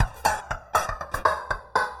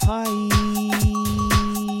Hi.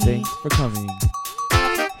 Thanks for coming.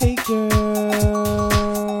 Hey,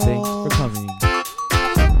 girl. Thanks for coming.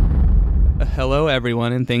 Hello,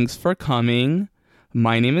 everyone, and thanks for coming.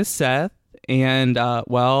 My name is Seth, and,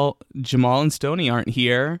 Jamal and Stoney aren't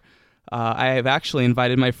here. I have actually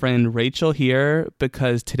invited my friend Rachel here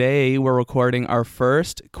because today we're recording our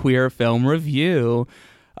first queer film review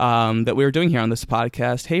that we were doing here on this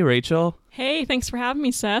podcast. Hey, Rachel. Hey, thanks for having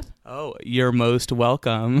me, Seth. Oh, you're most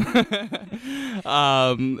welcome.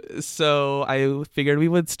 So I figured we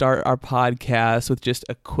would start our podcast with just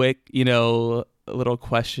a quick, little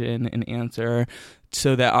question and answer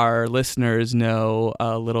so that our listeners know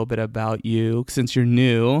a little bit about you since you're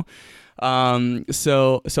new.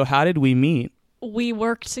 So how did we meet? We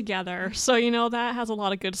worked together, so that has a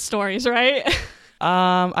lot of good stories, right?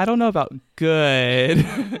 I don't know about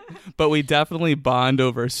good, but we definitely bond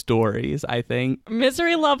over stories, I think.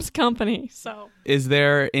 Misery loves company, so. Is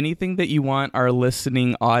there anything that you want our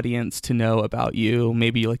listening audience to know about you?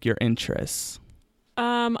 Maybe like your interests?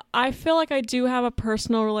 I feel like I do have a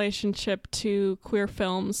personal relationship to queer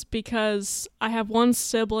films because I have one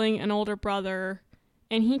sibling, an older brother,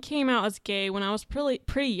 and he came out as gay when I was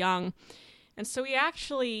pretty young. And so he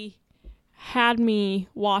actually had me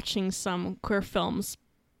watching some queer films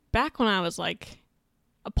back when I was like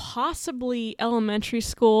possibly elementary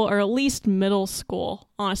school or at least middle school,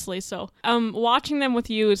 honestly. So watching them with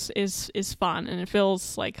you is fun and it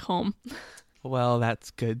feels like home. Well,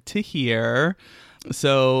 that's good to hear.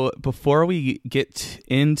 So before we get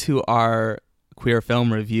into our queer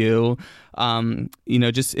film review,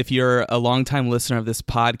 just if you're a longtime listener of this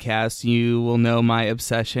podcast, you will know my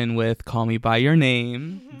obsession with Call Me By Your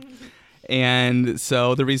Name. And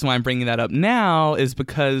so the reason why I'm bringing that up now is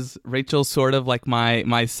because Rachel's sort of like my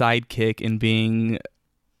sidekick in being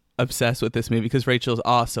obsessed with this movie, because Rachel's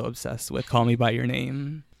also obsessed with Call Me By Your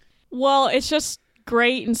Name. Well, it's just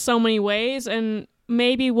great in so many ways, and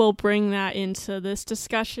maybe we'll bring that into this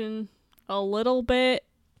discussion a little bit.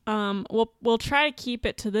 We'll try to keep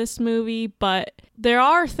it to this movie, but there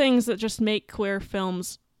are things that just make queer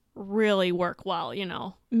films really work well,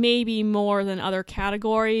 maybe more than other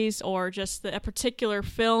categories, or just that a particular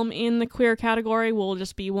film in the queer category will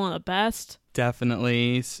just be one of the best.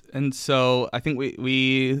 Definitely. And so I think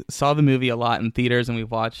we saw the movie a lot in theaters, and we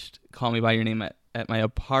watched Call Me By Your Name at my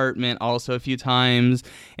apartment also a few times.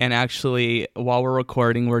 And actually, while we're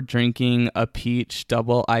recording, we're drinking a peach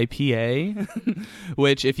double IPA,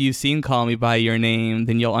 which if you've seen Call Me By Your Name,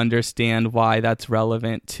 then you'll understand why that's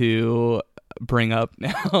relevant to bring up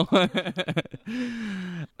now.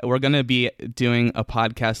 We're going to be doing a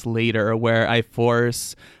podcast later where I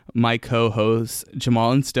force my co-hosts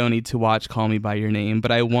Jamal and Stoney to watch Call Me By Your Name,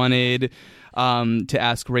 but I wanted to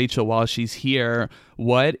ask Rachel while she's here,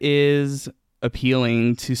 what is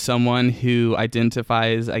appealing to someone who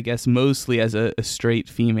identifies, I guess, mostly as a straight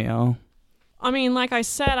female? I mean, like I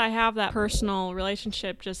said, I have that personal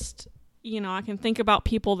relationship. Just, I can think about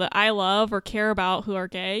people that I love or care about who are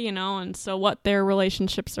gay, and so what their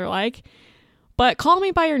relationships are like. But Call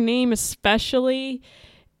Me By Your Name especially,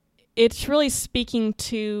 it's really speaking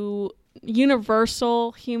to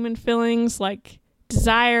universal human feelings like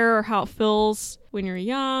desire, or how it feels when you're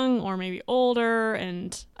young or maybe older,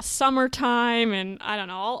 and summertime, and I don't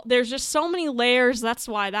know. There's just so many layers. That's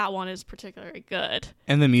why that one is particularly good.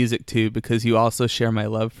 And the music too, because you also share my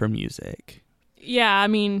love for music. Yeah, I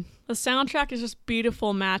mean, the soundtrack is just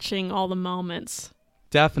beautiful, matching all the moments.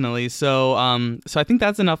 Definitely. So I think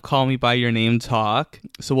that's enough Call Me By Your Name talk.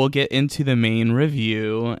 So we'll get into the main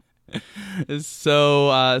review.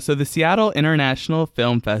 So the Seattle International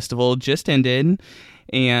Film Festival just ended,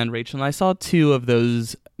 and Rachel and I saw two of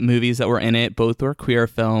those movies that were in it. Both were queer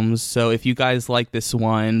films. So if you guys like this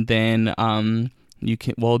one, then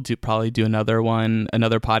we'll probably do another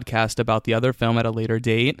podcast about the other film at a later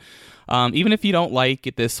date. Even if you don't like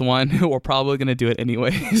it, this one, we're probably going to do it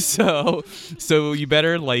anyway. So you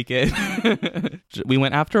better like it. We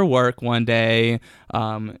went after work one day,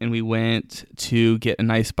 and we went to get a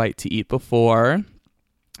nice bite to eat before.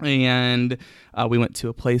 And we went to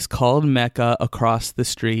a place called Mecca across the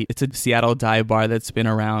street. It's a Seattle dive bar that's been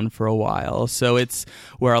around for a while. So it's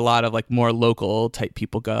where a lot of like more local type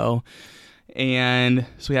people go. And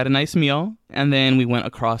so we had a nice meal, and then we went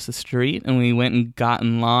across the street and we went and got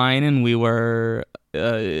in line, and we were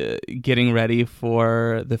getting ready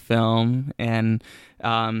for the film. And,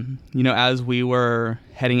 as we were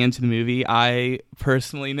heading into the movie, I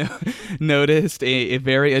personally noticed a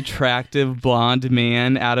very attractive blonde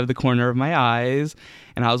man out of the corner of my eyes.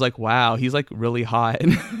 And I was like, wow, he's like really hot.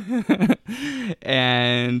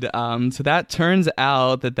 And so that turns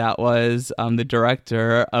out that was the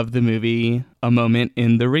director of the movie A Moment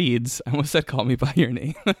in the Reeds. I almost said Call Me By Your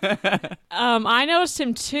Name. I noticed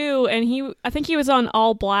him too, and I think he was on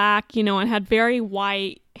all black, and had very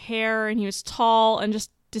white hair, and he was tall and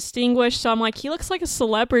just distinguished. So I'm like, he looks like a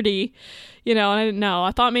celebrity, and I didn't know.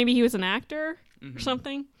 I thought maybe he was an actor or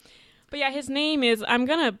something. But yeah, his name is, I'm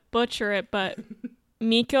gonna butcher it, but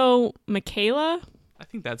Miko Michaela. I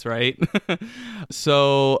think that's right.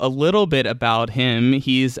 So a little bit about him.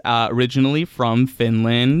 He's originally from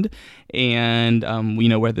Finland, and we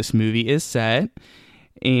know where this movie is set.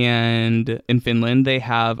 And in Finland, they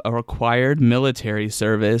have a required military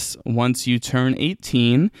service once you turn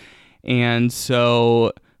 18. And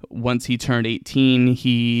so once he turned 18,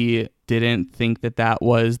 he didn't think that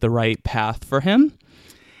was the right path for him.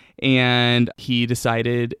 And he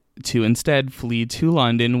decided to instead flee to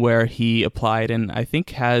London, where he applied and I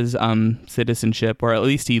think has citizenship, or at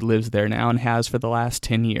least he lives there now and has for the last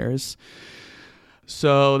 10 years.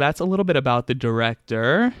 So that's a little bit about the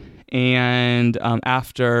director. And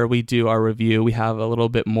after we do our review, we have a little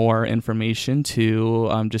bit more information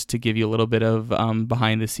just to give you a little bit of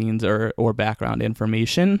behind the scenes or background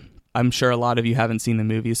information. I'm sure a lot of you haven't seen the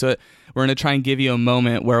movie, so we're going to try and give you a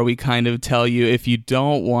moment where we kind of tell you, if you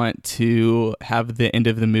don't want to have the end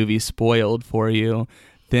of the movie spoiled for you,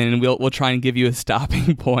 then we'll try and give you a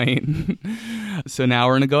stopping point. So now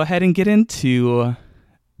we're going to go ahead and get into,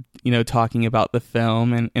 talking about the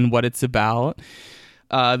film and what it's about.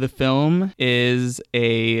 The film is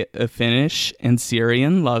a Finnish and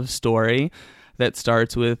Syrian love story that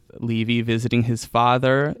starts with Leevi visiting his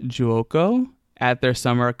father, Juoko, at their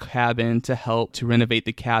summer cabin to help to renovate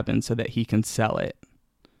the cabin so that he can sell it.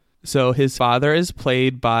 So his father is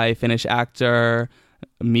played by Finnish actor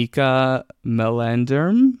Mika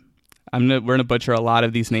Melenderm. We're gonna butcher a lot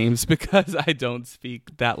of these names because I don't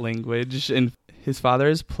speak that language. And his father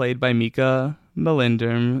is played by Mika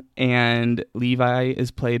Melenderm, and Leevi is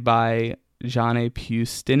played by Janne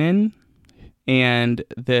Pystinen. And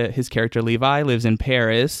his character Leevi lives in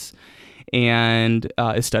Paris and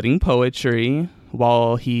is studying poetry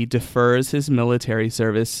while he defers his military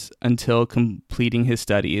service until completing his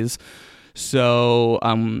studies. So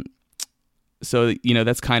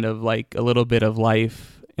that's kind of like a little bit of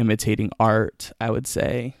life imitating art, I would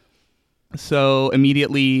say. So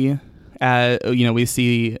immediately, we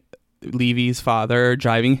see Leevi's father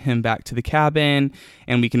driving him back to the cabin,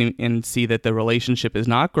 and we can see that the relationship is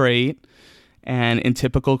not great. And in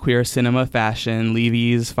typical queer cinema fashion,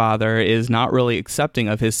 Leevi's father is not really accepting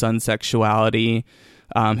of his son's sexuality.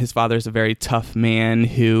 His father's a very tough man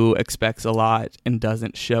who expects a lot and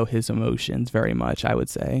doesn't show his emotions very much, I would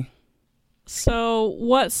say. So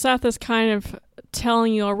what Seth is kind of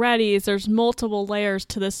telling you already is there's multiple layers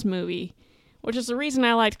to this movie, which is the reason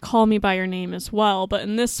I like Call Me By Your Name as well. But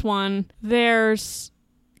in this one, there's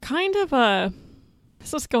kind of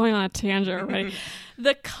this is going on a tangent already.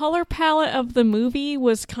 The color palette of the movie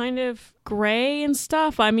was kind of gray and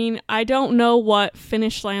stuff. I mean, I don't know what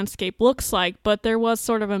Finnish landscape looks like, but there was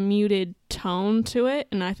sort of a muted tone to it,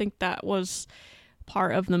 and I think that was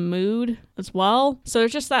part of the mood as well. So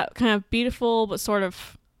there's just that kind of beautiful but sort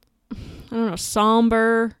of, I don't know,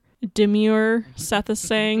 somber, demure, Seth is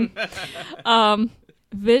saying,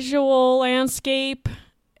 visual landscape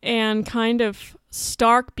and kind of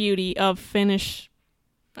stark beauty of Finnish,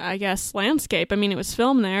 I guess, landscape. I mean, it was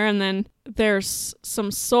filmed there, and then there's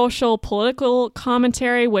some social political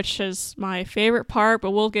commentary, which is my favorite part,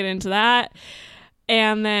 but we'll get into that.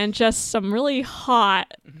 And then just some really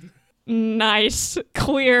hot, nice,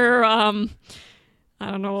 queer, I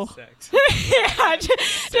don't know. Sex. Yeah,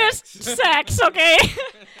 just sex, okay?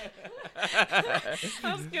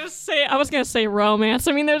 I was gonna say romance.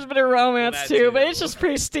 I mean, there's a bit of romance too, but it's just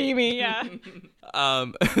pretty steamy, yeah.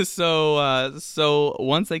 So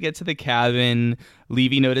once they get to the cabin,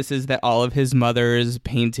 Leevi notices that all of his mother's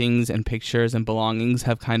paintings and pictures and belongings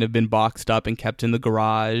have kind of been boxed up and kept in the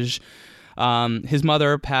garage. His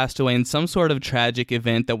mother passed away in some sort of tragic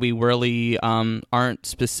event that we really aren't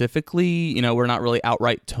specifically, we're not really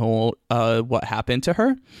outright told what happened to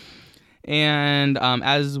her. And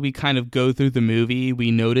as we kind of go through the movie,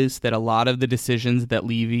 we notice that a lot of the decisions that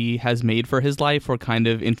Leevi has made for his life were kind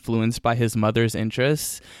of influenced by his mother's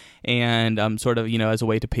interests and sort of, as a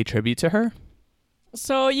way to pay tribute to her.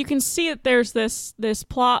 So you can see that there's this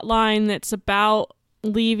plot line that's about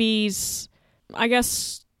Leevi's, I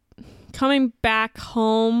guess, coming back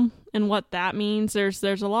home and what that means. There's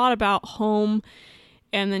a lot about home.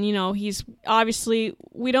 And then, he's obviously,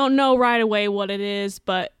 we don't know right away what it is,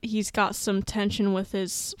 but he's got some tension with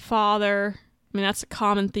his father I mean, that's a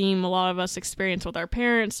common theme a lot of us experience with our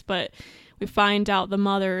parents, but we find out the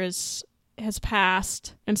mother has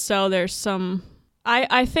passed. And so there's some...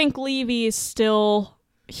 I think Levy is still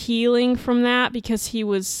healing from that because he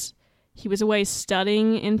was away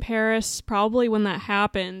studying in Paris probably when that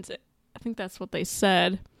happened. I think that's what they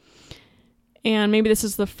said. And maybe this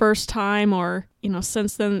is the first time or,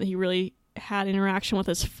 since then that he really had interaction with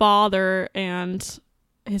his father, and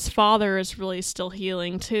his father is really still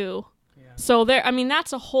healing too. Yeah. So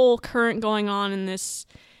that's a whole current going on in this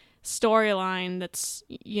storyline that's,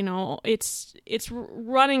 it's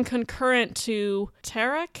running concurrent to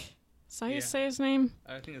Tarek. Is that how you say his name?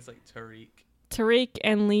 I think it's like Tariq. Tariq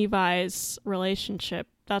and Levi's relationship.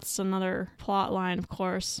 That's another plot line, of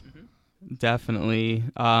course. Mm-hmm. Definitely.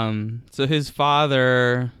 So his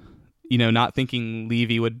father, not thinking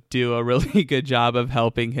Levy would do a really good job of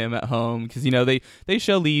helping him at home because, they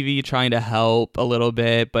show Levy trying to help a little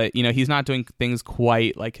bit, but, he's not doing things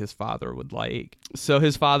quite like his father would like. So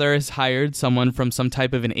his father has hired someone from some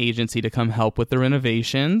type of an agency to come help with the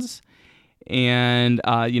renovations. And,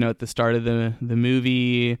 at the start of the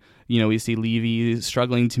movie, we see Levy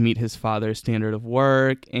struggling to meet his father's standard of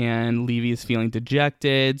work, and Levy is feeling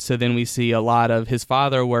dejected. So then we see a lot of his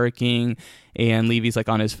father working, and Levy's like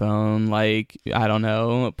on his phone, like, I don't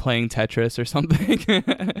know, playing Tetris or something.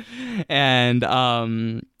 and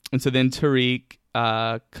so then Tariq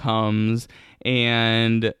comes,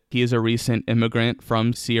 and he is a recent immigrant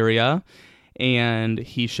from Syria, and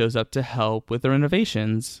he shows up to help with the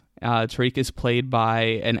renovations. Tariq is played by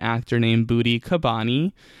an actor named Budi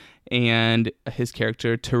Kabani, and his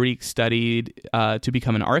character Tariq studied to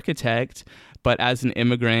become an architect, but as an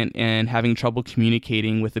immigrant and having trouble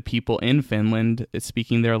communicating with the people in Finland,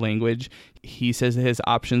 speaking their language, he says that his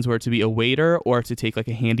options were to be a waiter or to take like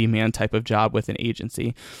a handyman type of job with an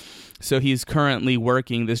agency. So he's currently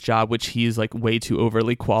working this job, which he's like way too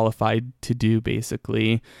overly qualified to do,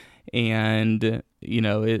 basically. And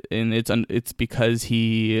it's because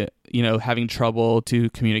he, having trouble to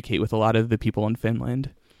communicate with a lot of the people in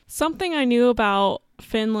Finland. Something I knew about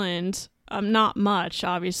Finland, not much,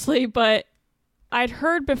 obviously, but I'd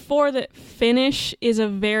heard before that Finnish is a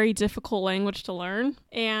very difficult language to learn.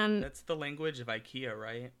 And that's the language of IKEA,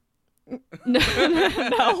 right? No.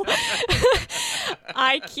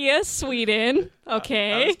 IKEA, Sweden.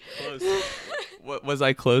 Okay. That was close. Was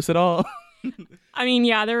I close at all? I mean,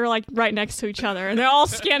 yeah, they're like right next to each other and they're all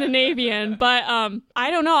Scandinavian, but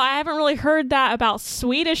I don't know. I haven't really heard that about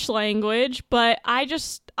Swedish language, but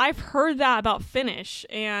I've heard that about Finnish,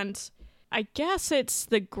 and I guess it's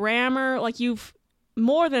the grammar. Like, you've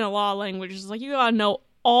more than a lot of languages, like you gotta know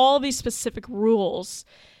all these specific rules.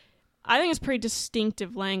 I think it's pretty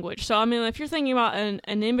distinctive language. So, I mean, if you're thinking about an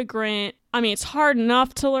immigrant, I mean, it's hard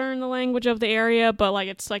enough to learn the language of the area, but like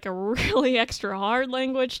it's like a really extra hard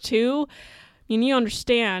language too. I mean, you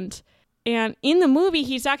understand. And in the movie,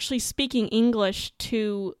 he's actually speaking English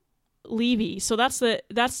to Levy. So that's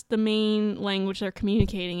the main language they're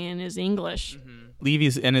communicating in is English. Mm-hmm.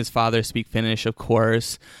 Levy's and his father speak Finnish, of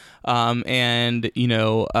course. And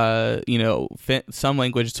some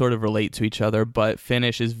languages sort of relate to each other, but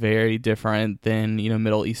Finnish is very different than,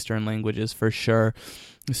 Middle Eastern languages for sure.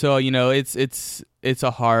 So, it's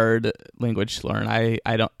a hard language to learn. I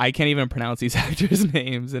can't even pronounce these actors'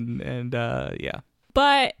 names and yeah.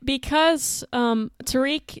 But because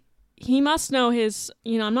Tariq, he must know his,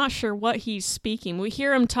 I'm not sure what he's speaking. We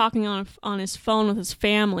hear him talking on his phone with his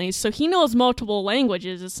family, so he knows multiple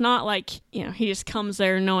languages. It's not like, he just comes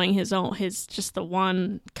there knowing his just the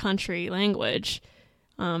one country language.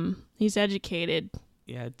 He's educated.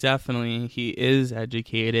 Yeah, definitely. He is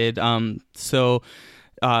educated.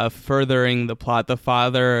 Furthering the plot, the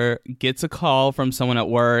father gets a call from someone at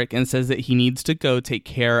work and says that he needs to go take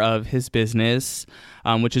care of his business,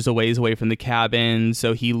 which is a ways away from the cabin.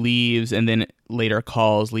 So he leaves and then later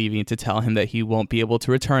calls Levy to tell him that he won't be able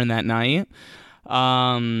to return that night.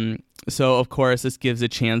 So, of course, this gives a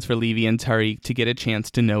chance for Levy and Tariq to get a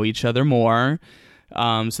chance to know each other more.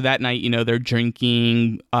 So that night, they're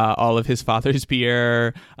drinking all of his father's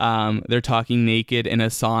beer. They're talking naked in a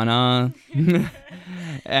sauna.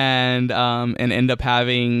 and end up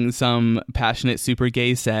having some passionate, super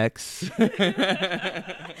gay sex.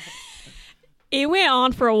 It went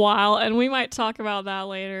on for a while, and we might talk about that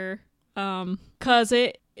later, because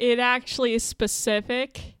it actually is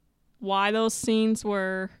specific why those scenes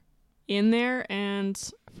were in there and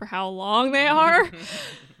for how long they are.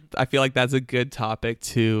 I feel like that's a good topic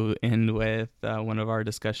to end with one of our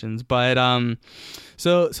discussions. But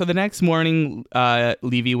so the next morning,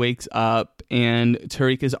 Levy wakes up and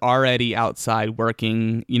Tariq is already outside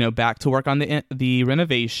working, back to work on the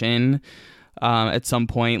renovation. At some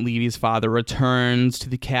point, Levy's father returns to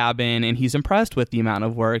the cabin, and he's impressed with the amount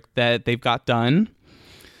of work that they've got done.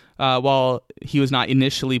 While he was not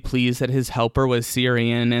initially pleased that his helper was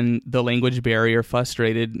Syrian, and the language barrier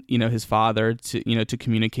frustrated, his father to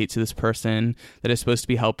communicate to this person that is supposed to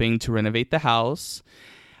be helping to renovate the house.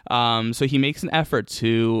 So he makes an effort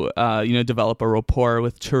to, develop a rapport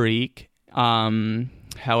with Tariq.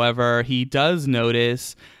 However, he does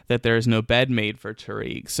notice that there's no bed made for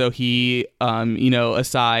Tariq. So he,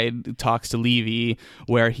 aside talks to Levy,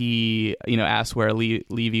 where he, asks where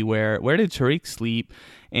Levy, where did Tariq sleep?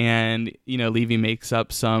 And, Levy makes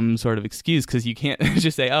up some sort of excuse, because you can't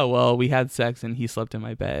just say, oh, well, we had sex and he slept in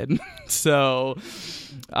my bed. So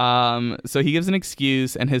he gives an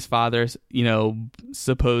excuse, and his father,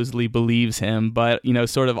 supposedly believes him, but,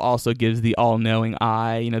 sort of also gives the all-knowing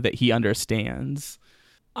eye, that he understands.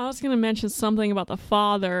 I was going to mention something about the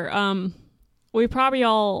father. We probably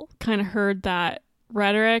all kind of heard that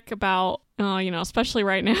rhetoric about, especially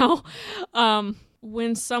right now,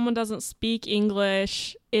 when someone doesn't speak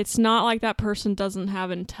English, it's not like that person doesn't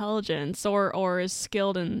have intelligence or is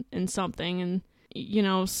skilled in something. And,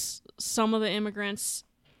 some of the immigrants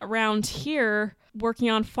around here working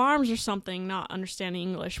on farms or something, not understanding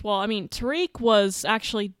English. Well, I mean, Tariq was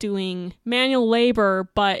actually doing manual labor,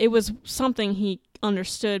 but it was something he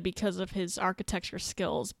understood because of his architecture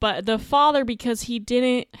skills. But the father, because he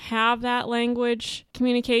didn't have that language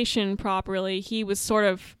communication properly, he was sort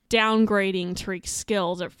of downgrading Tariq's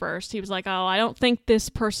skills at first. He was like, oh, I don't think this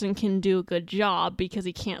person can do a good job because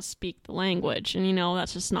he can't speak the language. And,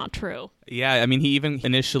 that's just not true. Yeah, I mean, he even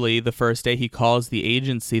initially, the first day, he calls the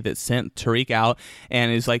agency that sent Tariq out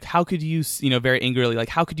and is like, how could you, very angrily, like,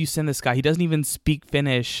 how could you send this guy? He doesn't even speak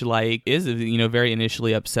Finnish, very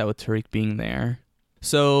initially upset with Tariq being there.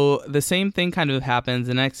 So the same thing kind of happens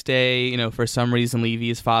the next day. For some reason,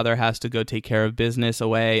 Levy's father has to go take care of business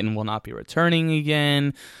away and will not be returning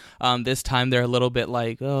again. This time they're a little bit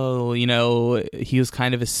like, oh, he was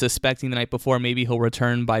kind of suspecting the night before, maybe he'll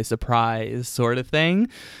return by surprise sort of thing.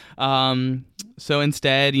 So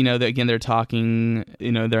instead, again, they're talking,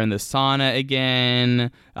 they're in the sauna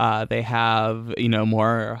again. They have,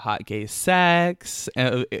 more hot gay sex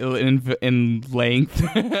in length.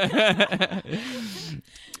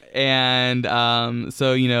 And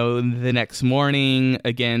so, the next morning,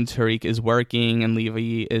 again, Tariq is working and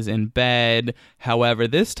Levy is in bed. However,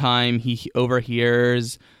 this time he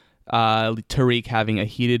overhears Tariq having a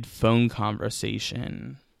heated phone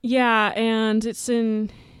conversation. Yeah, and it's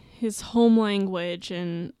in his home language,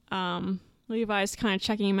 and Levi's kind of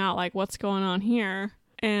checking him out, like, what's going on here?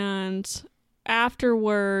 And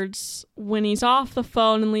afterwards, when he's off the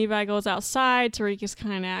phone and Levi goes outside, Tariq is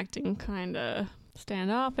kind of acting kind of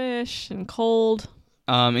standoffish and cold.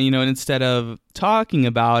 And instead of talking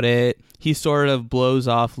about it, he sort of blows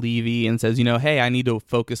off Levy and says, hey, I need to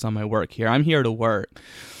focus on my work here. I'm here to work.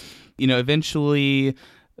 Eventually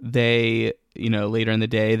they, later in the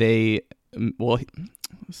day,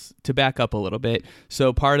 to back up a little bit.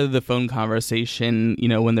 So part of the phone conversation,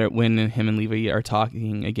 when him and Levy are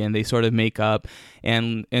talking again, they sort of make up,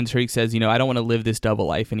 and Tariq says, I don't want to live this double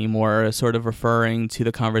life anymore, sort of referring to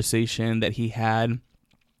the conversation that he had.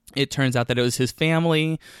 It turns out that it was his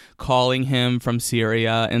family calling him from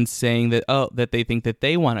Syria and saying that they think that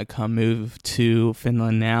they want to come move to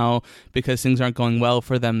Finland now because things aren't going well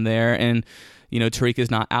for them there. And, Tariq is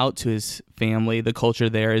not out to his family. The culture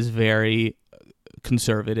there is very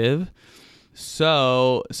conservative.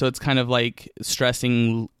 So it's kind of like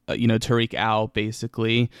stressing, Tariq out,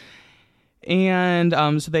 basically. And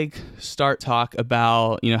so they start talk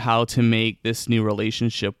about, how to make this new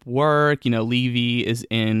relationship work. Levy is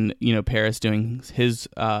in, Paris doing his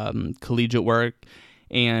collegiate work,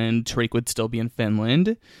 and Tariq would still be in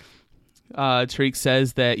Finland. Tariq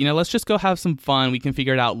says that, let's just go have some fun. We can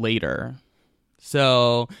figure it out later.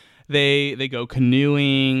 So they go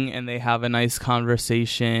canoeing and they have a nice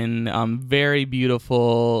conversation. Very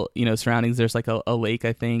beautiful, surroundings. There's like a lake,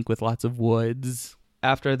 I think, with lots of woods.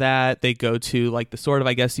 After that, they go to like the sort of,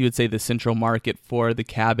 I guess you would say, the central market for the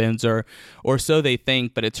cabins, or so they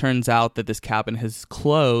think. But it turns out that this cabin has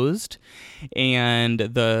closed, and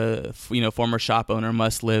the former shop owner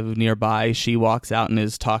must live nearby. She walks out and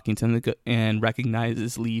is talking to them and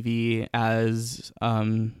recognizes Levy as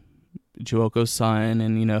Juoko's son,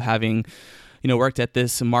 and having worked at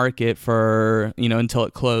this market for until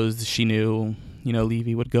it closed, she knew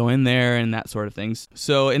Levy would go in there and that sort of things.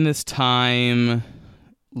 So in this time,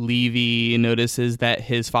 Levy notices that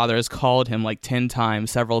his father has called him like 10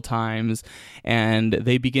 times, several times, and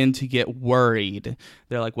they begin to get worried.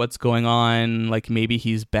 They're like, what's going on? Like, maybe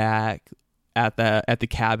he's back. at the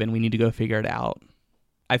cabin. We need to go figure it out.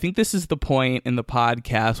 I think this is the point in the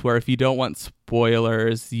podcast where if you don't want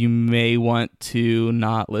spoilers, you may want to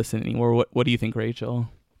not listen anymore. What do you think, Rachel?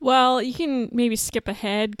 Well, you can maybe skip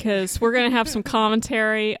ahead because we're going to have some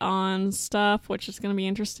commentary on stuff, which is going to be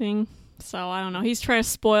interesting. So I don't know. He's trying to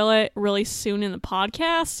spoil it really soon in the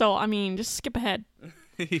podcast. So, I mean, just skip ahead.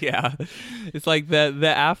 Yeah. It's like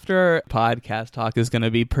the after podcast talk is going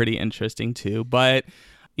to be pretty interesting too. But,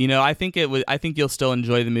 I think you'll still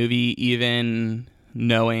enjoy the movie even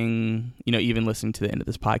knowing, even listening to the end of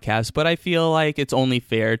this podcast. But I feel like it's only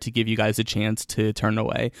fair to give you guys a chance to turn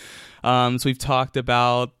away. So we've talked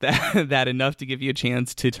about that enough to give you a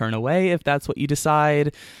chance to turn away if that's what you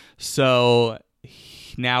decide. So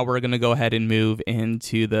now we're going to go ahead and move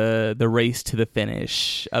into the race to the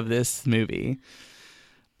finish of this movie.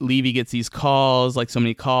 Levy gets these calls, like so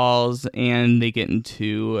many calls, and they get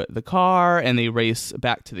into the car and they race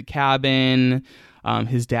back to the cabin.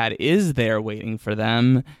 His dad is there waiting for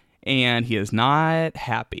them, and he is not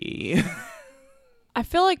happy. I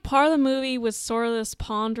feel like part of the movie was sort of this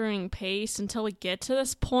pondering pace until we get to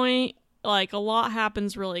this point. Like, a lot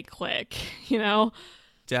happens really quick,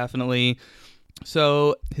 Definitely.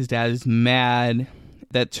 So his dad is mad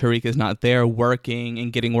that Tariq is not there working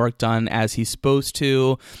and getting work done as he's supposed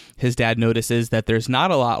to. His dad notices that there's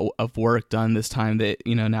not a lot of work done this time that,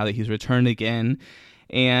 now that he's returned again.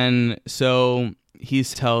 And so he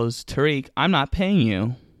tells Tariq, I'm not paying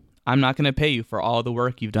you. I'm not going to pay you for all the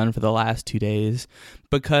work you've done for the last 2 days,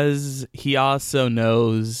 because he also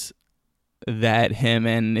knows that him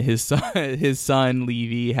and his son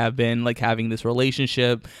Levy have been like having this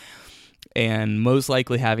relationship and most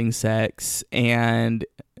likely having sex. And,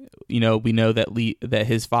 we know that that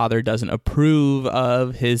his father doesn't approve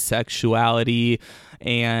of his sexuality.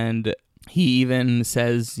 And he even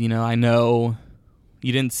says, I know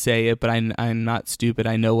you didn't say it, but I'm not stupid.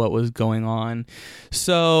 I know what was going on.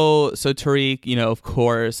 So Tariq, of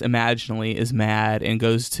course, imaginally is mad and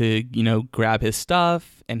goes to, grab his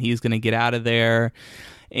stuff, and he's going to get out of there.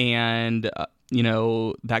 And,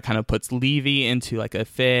 that kind of puts Levy into like a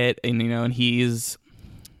fit, and he's,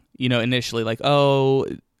 initially like, oh,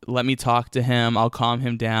 let me talk to him. I'll calm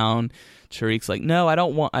him down. Tariq's like, no, I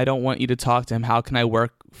don't want you to talk to him. How can I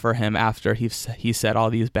work for him after he said all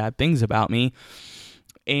these bad things about me?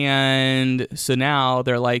 And so now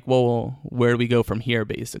they're like, well, where do we go from here,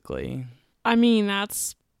 basically? I mean,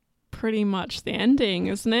 that's pretty much the ending,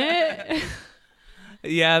 isn't it?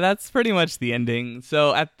 Yeah, that's pretty much the ending.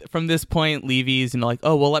 So from this point, Levy's like,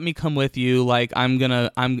 oh, well, let me come with you. Like,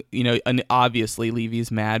 and obviously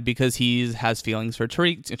Levy's mad because he has feelings for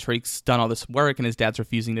Tariq. Tariq's done all this work and his dad's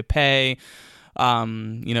refusing to pay.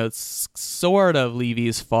 It's sort of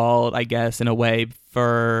Levy's fault, I guess, in a way,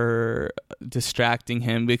 for distracting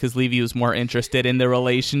him, because Levy was more interested in the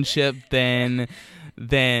relationship than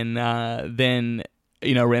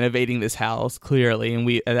renovating this house, clearly,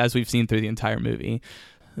 and as we've seen through the entire movie.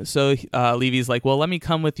 So Levy's like, well, let me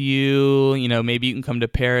come with you, maybe you can come to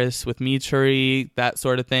Paris with me, Tariq, that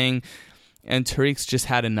sort of thing. And Tariq's just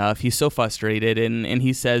had enough. He's so frustrated, and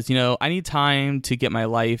he says, I need time to get my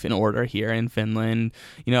life in order here in Finland.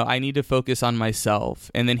 I need to focus on myself.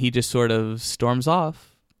 And then he just sort of storms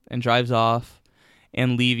off and drives off,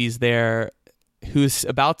 and Levy's there, who's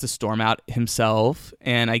about to storm out himself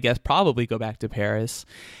and I guess probably go back to Paris.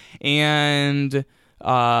 And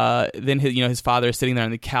then his father is sitting there on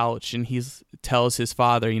the couch, and he tells his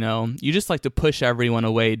father, you just like to push everyone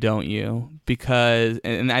away, don't you? Because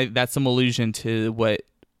that's some allusion to what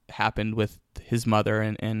happened with his mother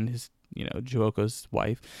and his Juoko's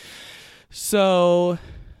wife. So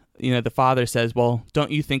the father says, well,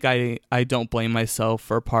 don't you think I don't blame myself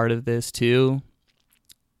for part of this too?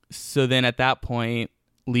 So then at that point,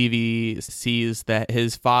 Levy sees that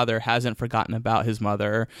his father hasn't forgotten about his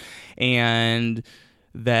mother, and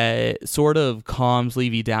that sort of calms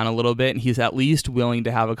Levy down a little bit, and he's at least willing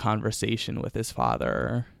to have a conversation with his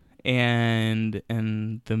father. And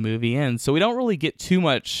the movie ends. So we don't really get too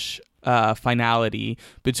much finality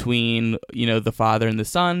between, the father and the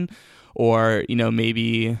son, or,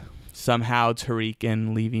 maybe somehow Tariq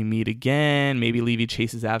and Levy meet again. Maybe Levy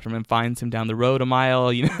chases after him and finds him down the road a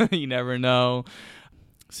mile. You never know.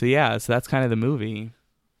 So yeah, so that's kind of the movie.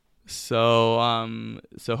 So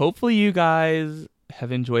hopefully you guys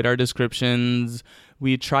have enjoyed our descriptions.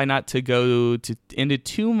 We try not to go into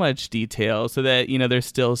too much detail so that, there's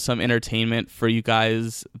still some entertainment for you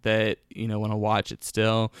guys that, want to watch it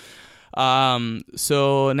still.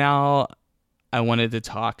 So now I wanted to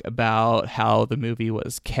talk about how the movie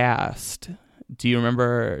was cast. Do you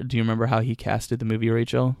remember how he casted the movie,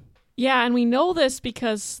 Rachel? Yeah, and we know this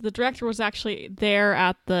because the director was actually there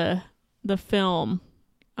at the film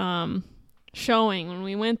showing when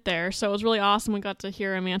we went there. So it was really awesome. We got to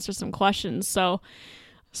hear him answer some questions. So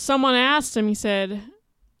someone asked him,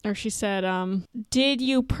 she said, did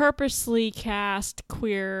you purposely cast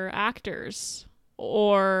queer actors?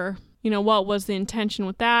 Or, what was the intention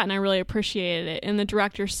with that? And I really appreciated it. And the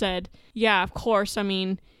director said, yeah, of course. I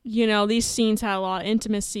mean, these scenes had a lot of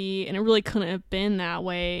intimacy, and it really couldn't have been that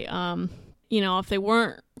way, if they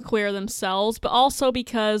weren't queer themselves, but also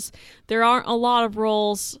because there aren't a lot of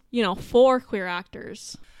roles, for queer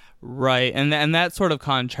actors. Right, and that sort of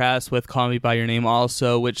contrasts with Call Me By Your Name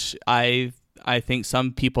also, which I think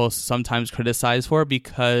some people sometimes criticize for,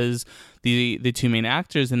 because the two main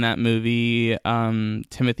actors in that movie,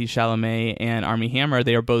 Timothée Chalamet and Armie Hammer,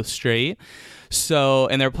 they are both straight. So,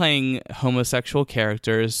 and they're playing homosexual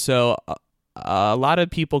characters. So a lot of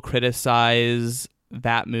people criticize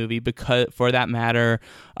that movie because, for that matter,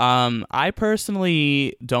 I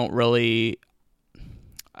personally don't really.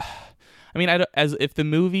 I mean, as if the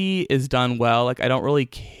movie is done well, like, I don't really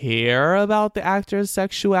care about the actors'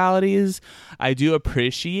 sexualities. I do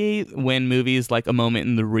appreciate when movies like A Moment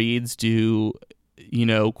in the Reeds do,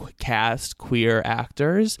 cast queer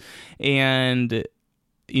actors, and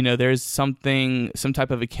there's some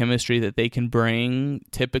type of a chemistry that they can bring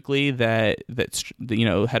typically that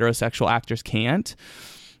heterosexual actors can't.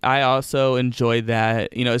 I also enjoyed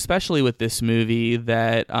that, especially with this movie,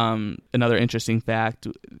 that another interesting fact,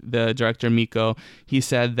 the director Mikko, he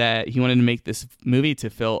said that he wanted to make this movie to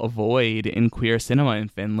fill a void in queer cinema in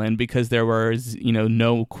Finland, because there was,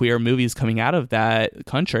 no queer movies coming out of that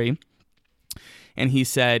country. And he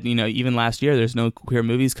said, even last year, there's no queer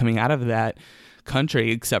movies coming out of that country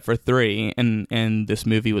except for 3, and this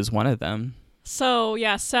movie was one of them. So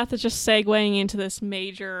yeah, Seth is just segueing into this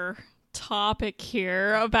major topic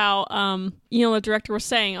here about the director was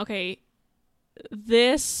saying, okay,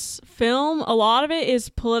 this film, a lot of it is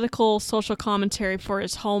political social commentary for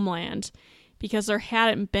his homeland, because there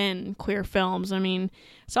hadn't been queer films. I mean,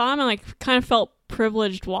 so I'm kind of felt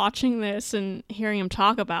privileged watching this and hearing him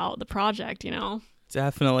talk about the project.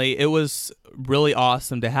 Definitely. It was really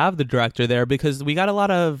awesome to have the director there, because we got a lot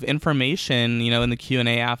of information, in the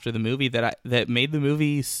Q&A after the movie that made the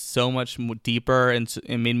movie so much deeper, and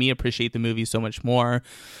made me appreciate the movie so much more.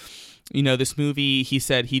 This movie, he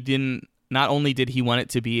said not only did he want it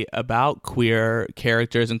to be about queer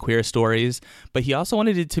characters and queer stories, but he also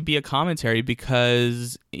wanted it to be a commentary,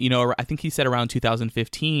 because, I think he said around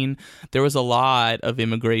 2015, there was a lot of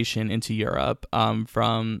immigration into Europe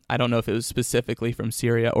from, I don't know if it was specifically from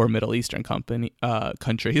Syria or Middle Eastern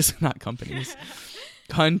countries, not companies.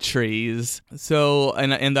 Countries. So,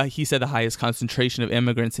 and he said the highest concentration of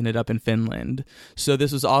immigrants ended up in Finland. So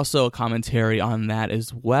this was also a commentary on that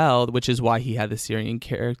as well, which is why he had the Syrian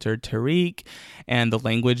character Tariq and the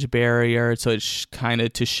language barrier. So it's kind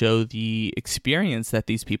of to show the experience that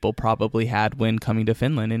these people probably had when coming to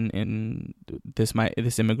Finland in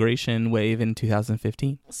this immigration wave in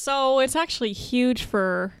 2015. So it's actually huge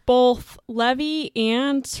for both Levi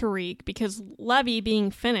and Tariq, because Levi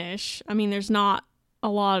being Finnish, I mean, there's not a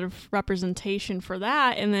lot of representation for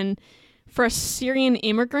that, and then for a Syrian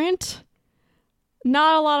immigrant,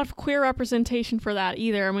 not a lot of queer representation for that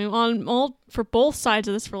either. I mean, for both sides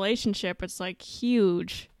of this relationship, it's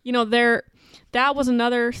huge. That was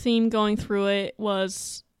another theme going through it,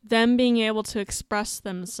 was them being able to express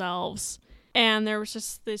themselves, and there was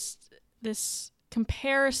just this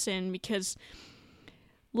comparison, because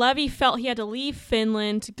Levi felt he had to leave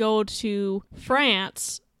Finland to go to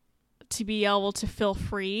France to be able to feel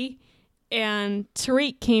free, and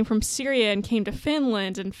Tariq came from Syria and came to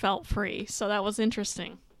Finland and felt free. So that was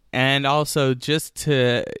interesting. And also, just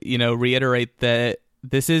to reiterate that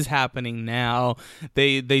this is happening now,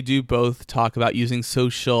 they do both talk about using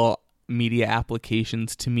social media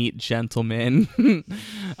applications to meet gentlemen.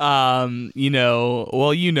 What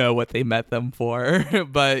they met them for.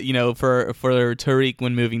 But for Tariq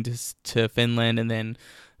when moving to Finland, and then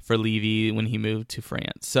for Levi when he moved to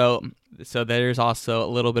France. So there's also a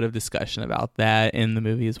little bit of discussion about that in the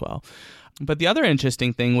movie as well. But the other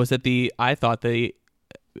interesting thing was that I thought the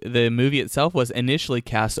movie itself was initially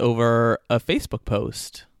cast over a Facebook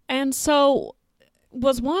post. And so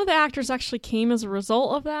was one of the actors actually came as a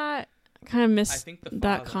result of that? I kind of missed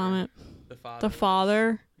that comment. The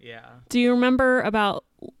father. Yeah. Do you remember about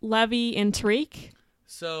Levi and Tariq?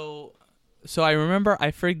 So So I remember, I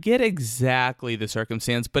forget exactly the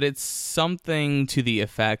circumstance, but it's something to the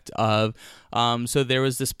effect of, so there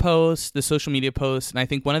was this post, the social media post, and I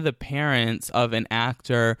think one of the parents of an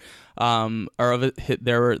actor, or of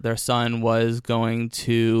their son was going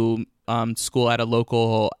to school at a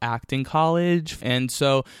local acting college, and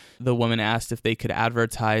so the woman asked if they could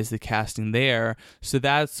advertise the casting there. So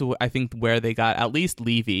that's, I think, where they got at least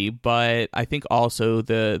Levy, but I think also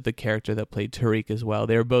the character that played Tariq as well.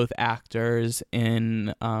 They were both actors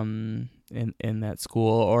in that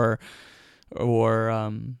school,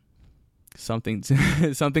 or something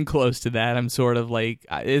something close to that. I'm sort of like,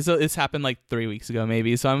 it's happened like 3 weeks ago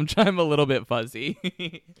maybe, so I'm a little bit fuzzy.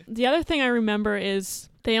 The other thing I remember is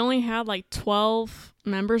they only had like 12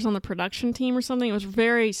 members on the production team or something. It was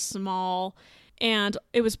very small, and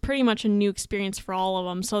it was pretty much a new experience for all of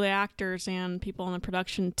them, so the actors and people on the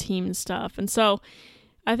production team and stuff. And so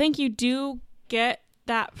I think you do get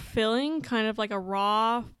that feeling, kind of like a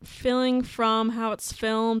raw feeling from how it's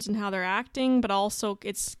filmed and how they're acting, but also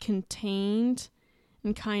it's contained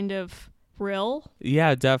and kind of real.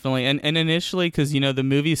 Yeah, definitely. And initially, because the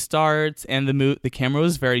movie starts and the camera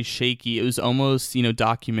was very shaky. It was almost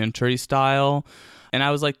documentary style, and I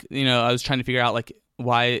was like, I was trying to figure out like,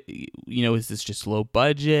 why, is this just low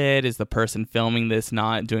budget? Is the person filming this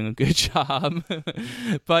not doing a good job?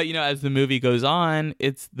 But, as the movie goes on,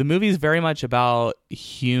 the movie is very much about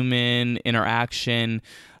human interaction,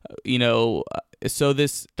 so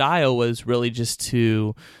this style was really just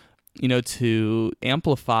to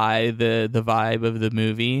amplify the vibe of the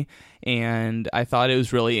movie. And I thought it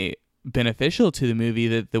was really beneficial to the movie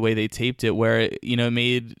that the way they taped it, where it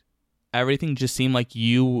made everything just seem like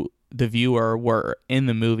the viewer were in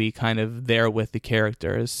the movie, kind of there with the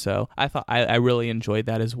characters. So I thought I really enjoyed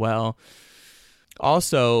that as well.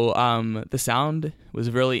 Also, the sound was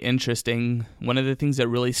really interesting. One of the things that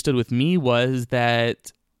really stood with me was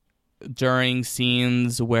that during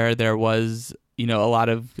scenes where there was, a lot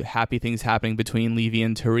of happy things happening between Levy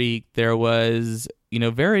and Tariq, there was,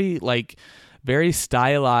 very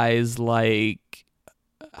stylized, it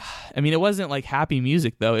wasn't like happy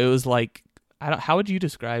music though. It was like, how would you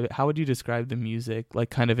describe it? How would you describe the music,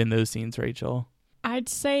 like kind of in those scenes, Rachel? I'd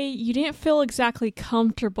say you didn't feel exactly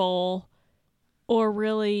comfortable or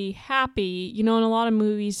really happy. In a lot of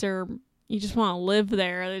movies you just want to live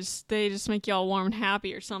there. They just make you all warm and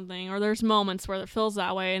happy or something. Or there's moments where it feels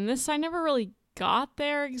that way. And this, I never really got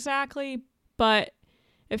there exactly, but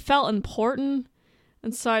it felt important.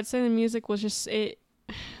 And so I'd say the music was just,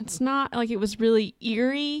 it's not like it was really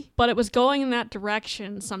eerie, but it was going in that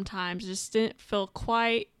direction sometimes. It just didn't feel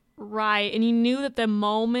quite right. And you knew that the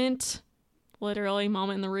moment, literally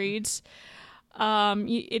moment in the reeds,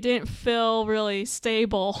 it didn't feel really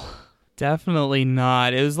stable. Definitely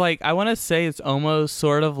not. It was like, I want to say it's almost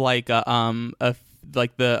sort of like what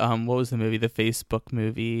was the movie? The Facebook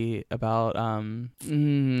movie about about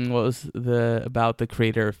the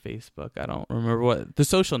creator of Facebook? I don't remember what. The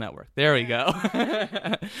Social Network. There we go.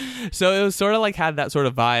 So it was sort of like had that sort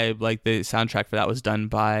of vibe. Like the soundtrack for that was done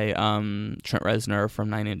by Trent Reznor from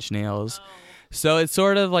Nine Inch Nails. Oh. So it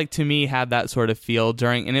sort of like, to me, had that sort of feel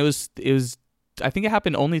during, and it was. I think it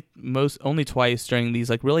happened only twice during these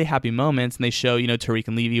like really happy moments, and they show Tariq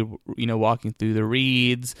and Levy walking through the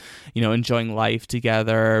reeds, enjoying life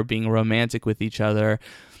together, being romantic with each other.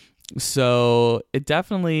 So it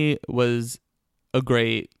definitely was a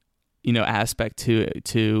great aspect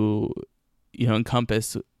to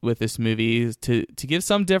encompass with this movie, to give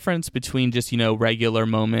some difference between just regular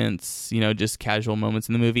moments, just casual moments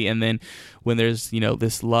in the movie, and then when there's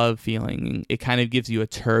this love feeling, it kind of gives you a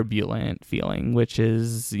turbulent feeling, which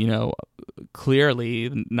is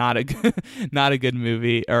clearly not a good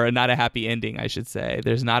movie, or not a happy ending, I should say.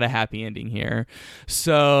 There's not a happy ending here.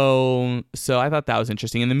 So I thought that was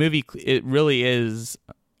interesting. And the movie, it really is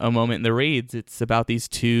a moment in the reeds. It's about these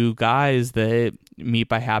two guys that meet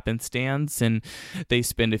by happenstance, and they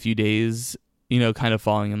spend a few days, kind of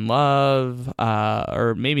falling in love,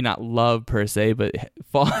 or maybe not love per se, but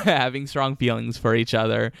having strong feelings for each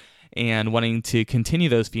other and wanting to continue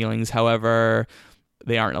those feelings. However,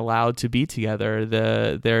 they aren't allowed to be together.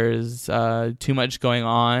 There's too much going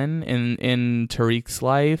on in Tariq's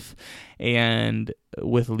life, and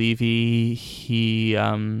with Levy, he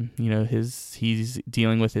he's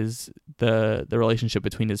dealing with the relationship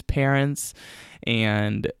between his parents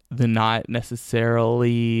and the not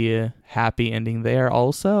necessarily happy ending there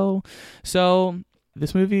also. So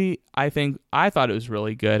this movie, I thought it was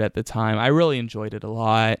really good at the time. I really enjoyed it a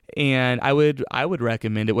lot, and I would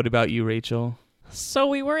recommend it. What about you, Rachel? So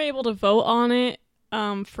we were able to vote on it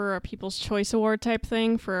for a People's Choice Award type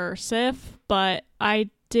thing for SIFF, but I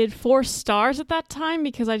did 4 stars at that time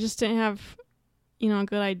because I just didn't have, a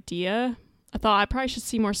good idea. I thought I probably should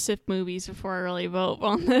see more Sif movies before I really vote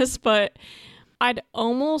on this, but I'd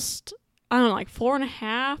almost, I don't know, like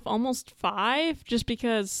 4.5, almost 5, just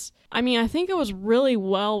because, I think it was really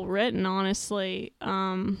well written, honestly.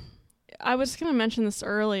 I was going to mention this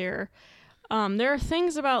earlier. There are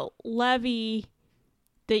things about Levy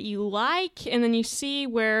that you like, and then you see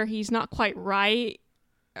where he's not quite right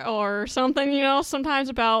or something, sometimes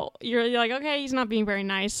about, you're like, okay, he's not being very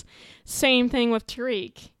nice. Same thing with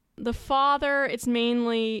Tariq. The father, it's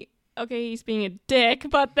mainly, okay, he's being a dick,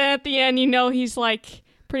 but then at the end, he's like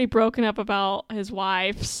pretty broken up about his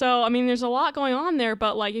wife. So, there's a lot going on there,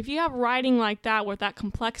 but like if you have writing like that with that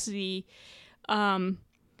complexity, I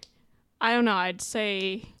don't know, I'd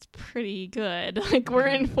say it's pretty good. Like we're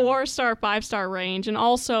in 4-star, 5-star range. And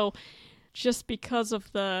also just because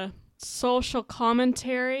of the social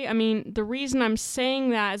commentary, the reason I'm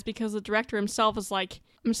saying that is because the director himself is like,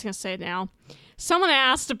 I'm just going to say it now. Someone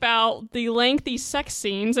asked about the lengthy sex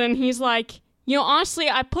scenes and he's like, honestly,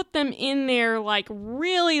 I put them in there like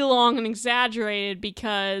really long and exaggerated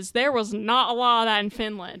because there was not a lot of that in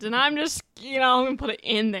Finland. And I'm just, I'm going to put it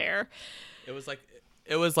in there. It was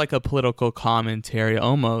like a political commentary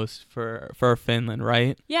almost for Finland,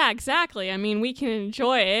 right? Yeah, exactly. We can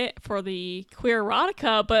enjoy it for the queer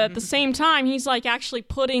erotica, but at the same time, he's like actually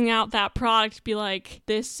putting out that product to be like,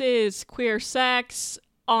 this is queer sex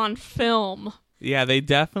on film. Yeah, they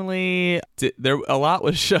definitely did. A lot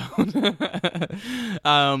was shown.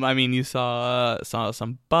 You saw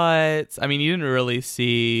some butts. You didn't really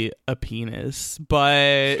see a penis,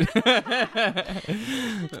 but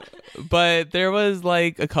but there was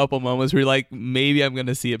like a couple moments where you're like, maybe I'm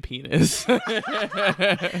gonna see a penis. Oh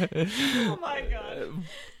my god!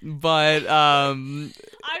 But I'm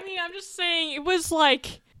just saying it was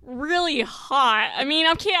like really hot.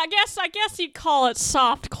 Okay, I guess you'd call it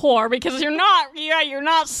soft core because you're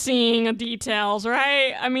not seeing the details,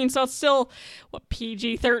 right? So it's still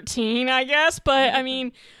PG-13, I guess, but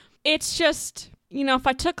it's just, if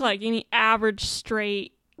I took like any average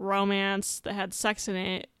straight romance that had sex in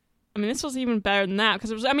it, this was even better than that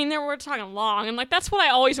because it was, we're talking long and like that's what I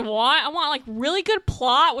always want. I want like really good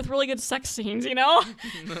plot with really good sex scenes,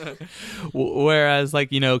 Whereas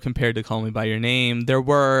like, compared to Call Me By Your Name, there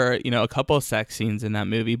were, a couple of sex scenes in that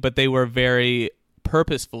movie, but they were very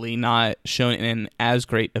purposefully not shown in as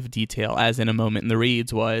great of detail as In a Moment in the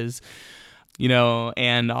Reeds was,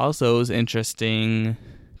 and also it was interesting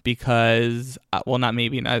because,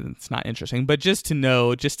 it's not interesting, but just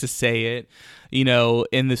to say it,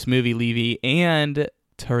 in this movie, Levy and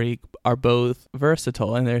Tariq are both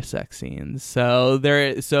versatile in their sex scenes. So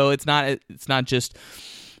it's not just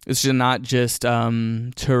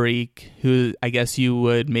Tariq, who I guess you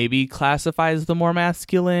would maybe classify as the more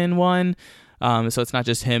masculine one. So it's not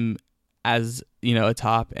just him as a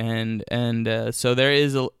top and so there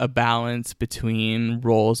is a balance between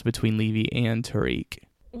roles between Levy and Tariq.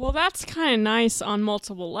 Well, that's kind of nice on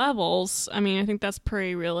multiple levels. I think that's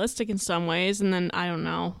pretty realistic in some ways, and then, I don't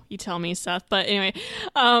know, you tell me, Seth, but anyway.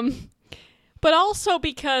 But also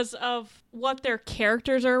because of what their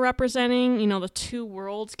characters are representing, the two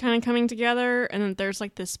worlds kind of coming together, and then there's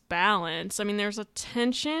like this balance. There's a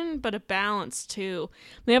tension, but a balance too.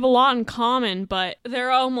 They have a lot in common, but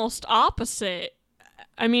they're almost opposite.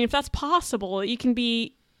 If that's possible, you can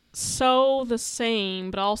be so the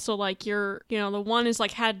same, but also like you're, the one is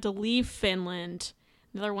like had to leave Finland,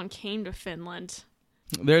 the other one came to Finland.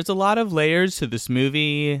 There's a lot of layers to this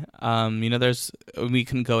movie. We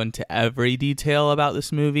can go into every detail about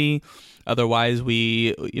this movie. Otherwise,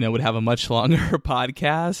 we, would have a much longer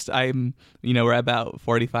podcast. We're about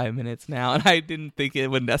 45 minutes now, and I didn't think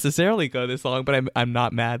it would necessarily go this long, but I'm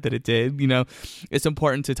not mad that it did. It's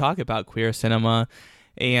important to talk about queer cinema.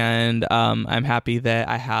 And I'm happy that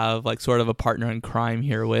I have like sort of a partner in crime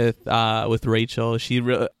here with Rachel.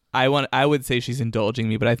 I would say she's indulging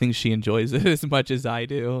me, but I think she enjoys it as much as I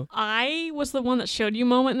do. I was the one that showed you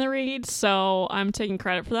Moment in the Read, so I'm taking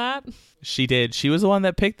credit for that. She did. She was the one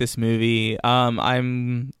that picked this movie.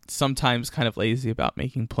 I'm sometimes kind of lazy about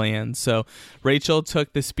making plans, so Rachel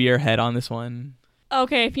took the spearhead on this one.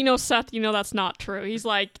 Okay, if you know Seth, that's not true. He's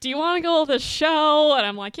like, do you want to go to the show? And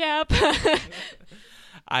I'm like, yep.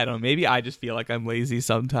 I don't know. Maybe I just feel like I'm lazy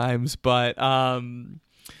sometimes, but I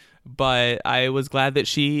was glad that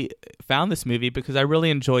she found this movie because I really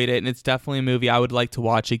enjoyed it, and it's definitely a movie I would like to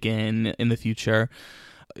watch again in the future.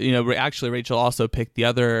 Actually, Rachel also picked the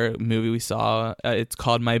other movie we saw. It's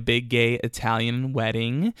called My Big Gay Italian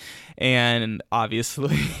Wedding, and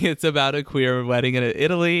obviously it's about a queer wedding in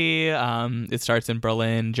Italy. It starts in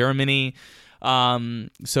Berlin, Germany.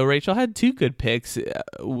 So Rachel had two good picks.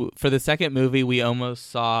 For the second movie, we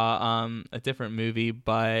almost saw a different movie,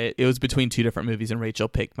 but it was between two different movies, and Rachel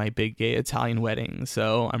picked My Big Gay Italian Wedding.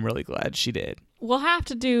 So I'm really glad she did. We'll have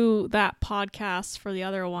to do that podcast for the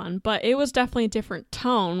other one, but it was definitely a different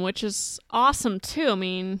tone, which is awesome too. I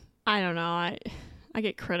mean, I don't know, I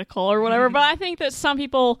get critical or whatever, but I think that some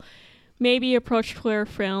people maybe approach queer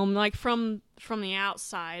film like from the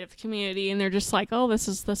outside of the community, and they're just like, oh, this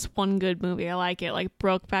is this one good movie, I like it, like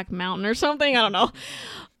Brokeback Mountain or something, I don't know.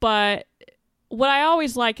 But what I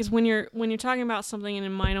always like is when you're talking about something in a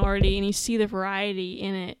minority and you see the variety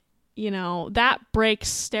in it, you know, that breaks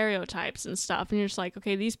stereotypes and stuff. And you're just like,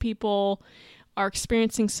 okay, these people are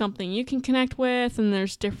experiencing something you can connect with, and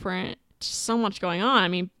there's so much going on. I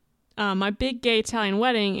mean, My Big Gay Italian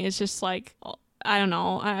Wedding is just like, I don't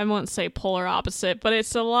know, I won't say polar opposite, but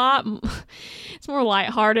it's it's more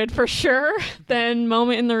lighthearted for sure than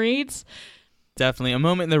Moment in the Reeds. Definitely. A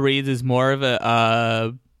Moment in the Reeds is more of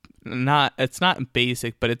it's not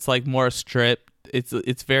basic, but it's like more stripped.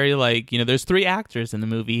 It's very like, you know, there's 3 actors in the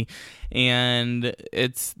movie, and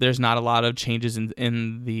there's not a lot of changes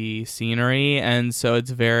in the scenery, and so it's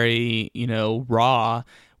very, you know, raw.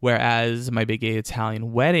 Whereas My Big Gay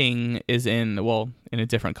Italian Wedding is in a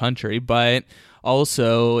different country, but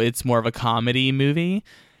also it's more of a comedy movie,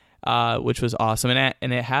 which was awesome,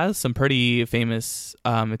 and it has some pretty famous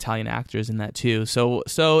Italian actors in that too. So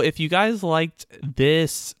if you guys liked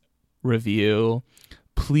this review,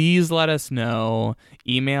 please let us know.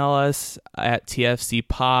 Email us at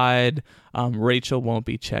tfcpod. Rachel won't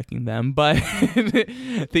be checking them, but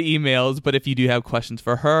the emails. But if you do have questions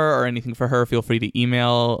for her or anything for her, feel free to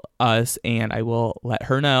email us, and I will let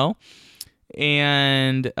her know.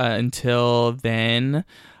 And until then,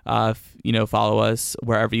 follow us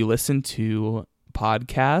wherever you listen to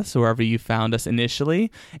podcasts, wherever you found us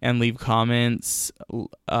initially, and leave comments.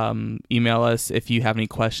 Email us if you have any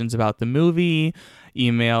questions about the movie.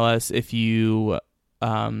 Email us if you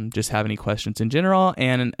just have any questions in general.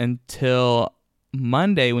 And until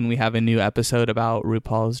Monday, when we have a new episode about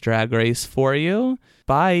RuPaul's Drag Race for you.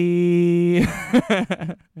 Bye.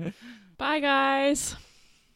 Bye, guys.